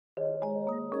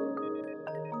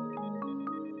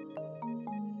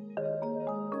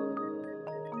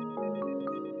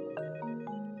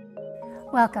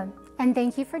Welcome, and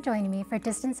thank you for joining me for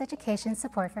Distance Education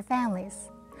Support for Families.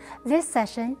 This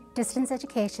session, Distance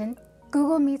Education,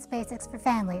 Google Meets Basics for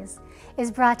Families, is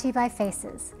brought to you by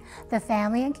FACES, the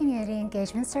Family and Community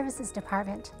Engagement Services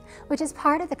Department, which is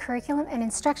part of the Curriculum and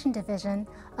Instruction Division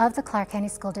of the Clark County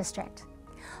School District.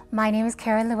 My name is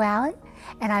Karen Llewellyn,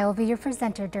 and I will be your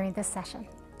presenter during this session.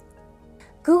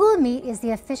 Google Meet is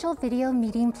the official video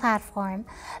meeting platform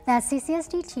that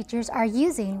CCSD teachers are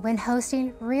using when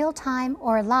hosting real-time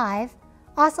or live,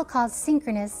 also called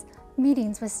synchronous,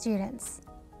 meetings with students.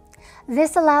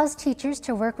 This allows teachers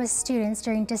to work with students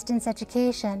during distance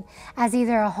education as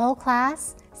either a whole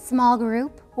class, small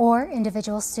group, or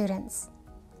individual students.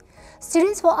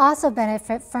 Students will also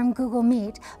benefit from Google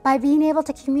Meet by being able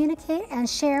to communicate and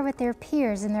share with their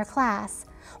peers in their class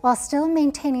while still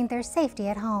maintaining their safety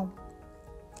at home.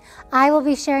 I will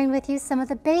be sharing with you some of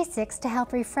the basics to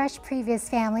help refresh previous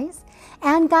families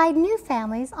and guide new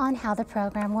families on how the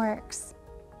program works.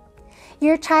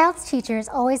 Your child's teacher is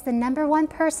always the #1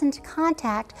 person to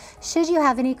contact should you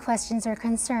have any questions or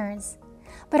concerns.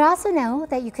 But also know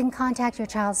that you can contact your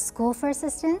child's school for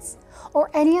assistance or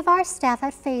any of our staff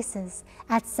at FACES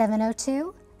at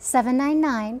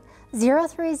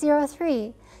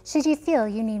 702-799-0303 should you feel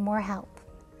you need more help.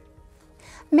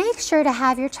 Make sure to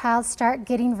have your child start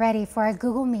getting ready for a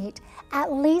Google Meet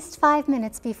at least 5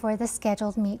 minutes before the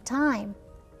scheduled meet time.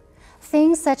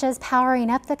 Things such as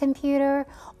powering up the computer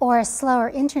or a slower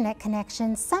internet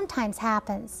connection sometimes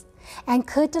happens and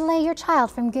could delay your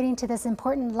child from getting to this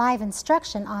important live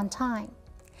instruction on time.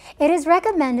 It is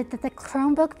recommended that the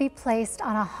Chromebook be placed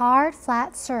on a hard,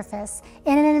 flat surface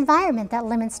in an environment that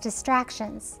limits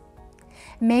distractions.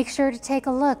 Make sure to take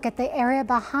a look at the area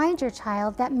behind your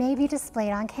child that may be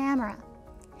displayed on camera.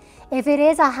 If it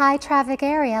is a high traffic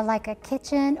area like a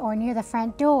kitchen or near the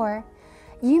front door,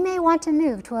 you may want to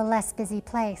move to a less busy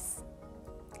place.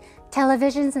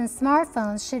 Televisions and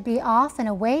smartphones should be off and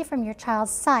away from your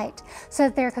child's sight so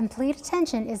that their complete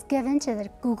attention is given to the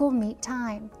Google Meet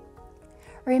time.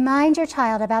 Remind your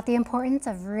child about the importance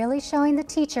of really showing the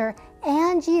teacher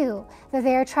and you that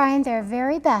they are trying their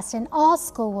very best in all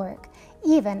schoolwork,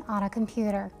 even on a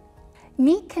computer.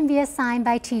 Meet can be assigned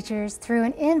by teachers through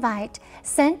an invite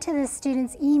sent to the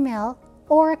student's email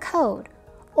or a code,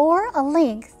 or a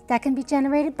link that can be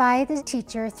generated by the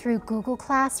teacher through Google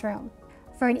Classroom.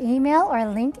 For an email or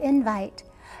link invite,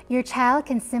 your child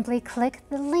can simply click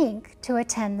the link to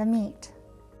attend the meet.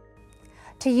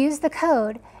 To use the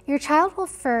code, your child will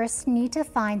first need to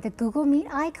find the Google Meet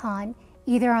icon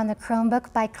either on the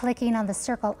Chromebook by clicking on the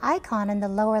circle icon in the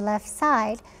lower left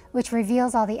side, which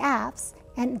reveals all the apps,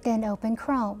 and then open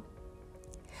Chrome.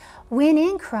 When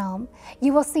in Chrome,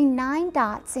 you will see 9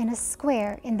 dots in a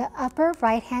square in the upper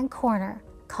right-hand corner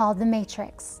called the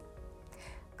matrix.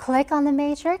 Click on the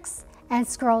matrix and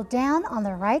scroll down on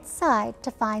the right side to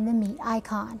find the Meet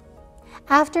icon.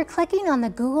 After clicking on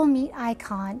the Google Meet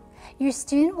icon, your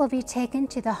student will be taken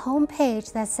to the home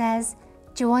page that says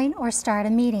Join or Start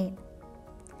a Meeting.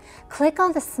 Click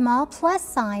on the small plus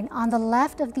sign on the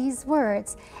left of these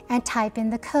words and type in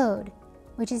the code,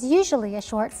 which is usually a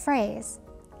short phrase,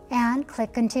 and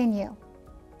click Continue.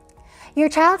 Your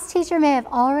child's teacher may have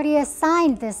already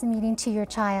assigned this meeting to your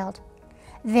child.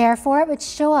 Therefore, it would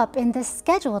show up in the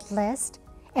scheduled list,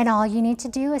 and all you need to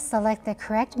do is select the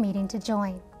correct meeting to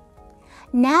join.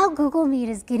 Now Google Meet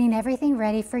is getting everything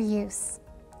ready for use.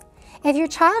 If your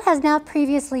child has not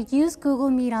previously used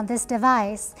Google Meet on this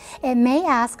device, it may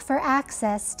ask for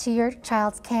access to your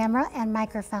child's camera and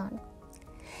microphone.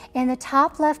 In the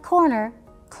top left corner,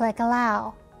 click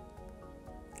Allow.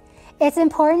 It's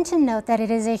important to note that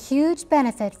it is a huge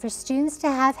benefit for students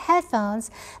to have headphones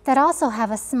that also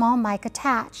have a small mic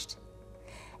attached.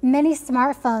 Many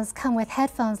smartphones come with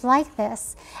headphones like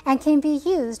this and can be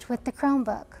used with the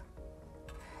Chromebook.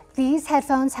 These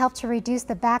headphones help to reduce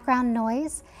the background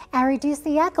noise and reduce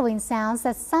the echoing sounds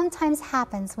that sometimes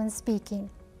happens when speaking.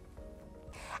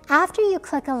 After you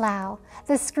click Allow,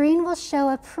 the screen will show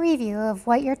a preview of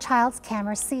what your child's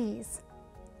camera sees.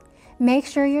 Make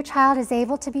sure your child is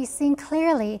able to be seen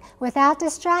clearly without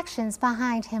distractions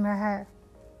behind him or her.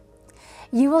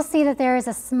 You will see that there is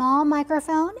a small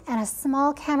microphone and a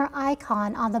small camera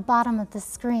icon on the bottom of the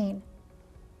screen.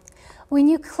 When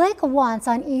you click once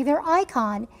on either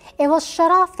icon, it will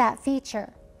shut off that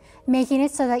feature, making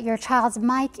it so that your child's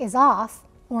mic is off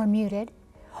or muted,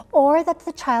 or that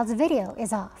the child's video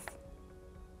is off.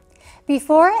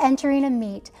 Before entering a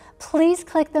meet, please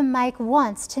click the mic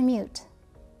once to mute.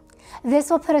 This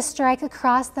will put a strike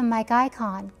across the mic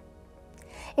icon.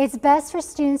 It's best for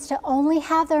students to only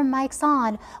have their mics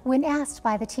on when asked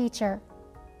by the teacher.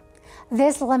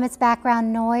 This limits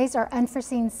background noise or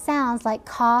unforeseen sounds like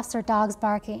coughs or dogs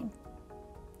barking.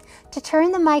 To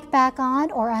turn the mic back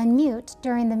on or unmute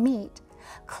during the meet,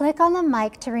 click on the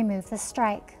mic to remove the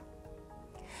strike.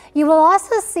 You will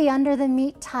also see under the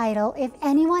meet title if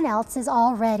anyone else is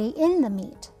already in the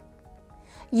meet.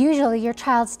 Usually your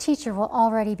child's teacher will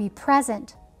already be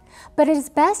present, but it is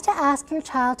best to ask your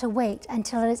child to wait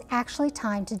until it is actually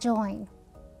time to join.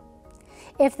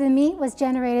 If the meet was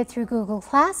generated through Google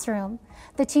Classroom,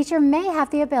 the teacher may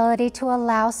have the ability to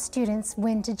allow students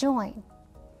when to join.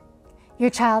 Your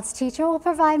child's teacher will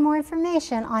provide more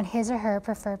information on his or her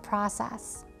preferred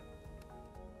process.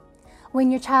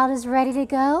 When your child is ready to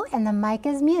go and the mic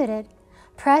is muted,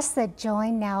 press the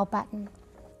Join Now button.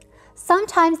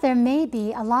 Sometimes there may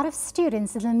be a lot of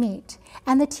students in the meet,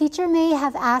 and the teacher may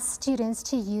have asked students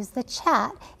to use the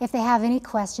chat if they have any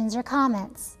questions or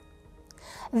comments.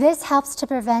 This helps to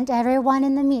prevent everyone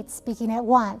in the meet speaking at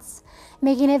once,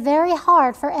 making it very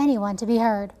hard for anyone to be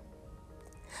heard.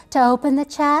 To open the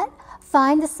chat,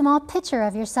 find the small picture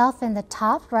of yourself in the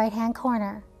top right-hand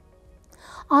corner.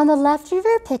 On the left of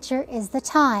your picture is the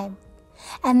time,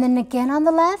 and then again on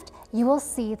the left, you will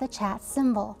see the chat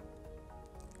symbol.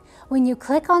 When you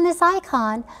click on this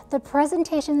icon, the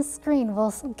presentation screen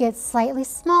will get slightly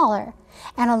smaller,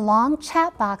 and a long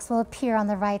chat box will appear on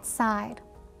the right side.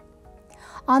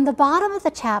 On the bottom of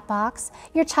the chat box,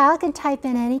 your child can type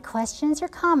in any questions or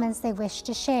comments they wish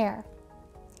to share.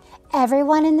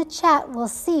 Everyone in the chat will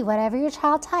see whatever your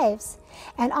child types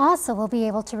and also will be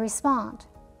able to respond.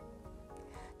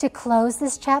 To close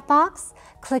this chat box,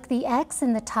 click the X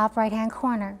in the top right-hand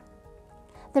corner.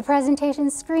 The presentation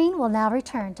screen will now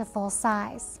return to full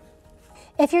size.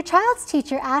 If your child's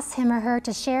teacher asks him or her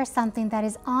to share something that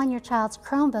is on your child's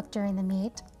Chromebook during the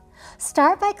meet,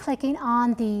 start by clicking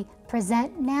on the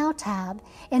Present Now tab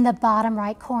in the bottom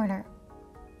right corner.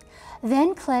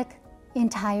 Then click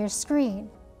Entire Screen.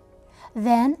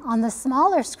 Then on the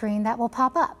smaller screen that will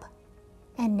pop up.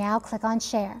 And now click on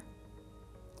Share.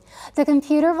 The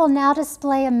computer will now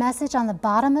display a message on the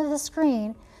bottom of the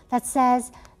screen that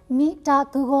says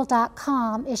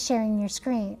Meet.google.com is sharing your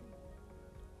screen.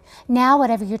 Now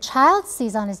whatever your child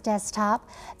sees on his desktop,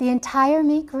 the entire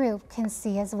Meet group can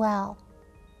see as well.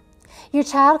 Your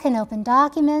child can open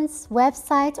documents,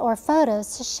 websites, or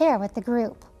photos to share with the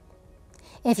group.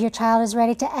 If your child is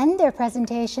ready to end their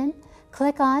presentation,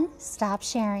 click on Stop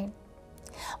Sharing.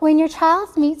 When your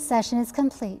child's Meet session is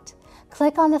complete,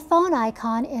 click on the phone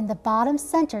icon in the bottom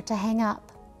center to hang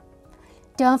up.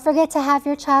 Don't forget to have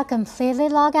your child completely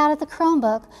log out of the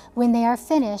Chromebook when they are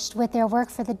finished with their work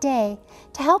for the day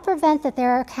to help prevent that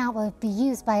their account will be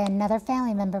used by another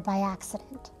family member by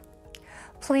accident.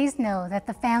 Please know that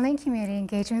the Family and Community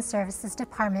Engagement Services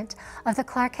Department of the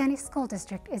Clark County School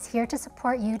District is here to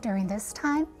support you during this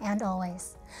time and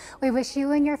always. We wish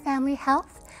you and your family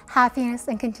health, happiness,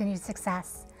 and continued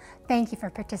success. Thank you for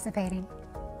participating.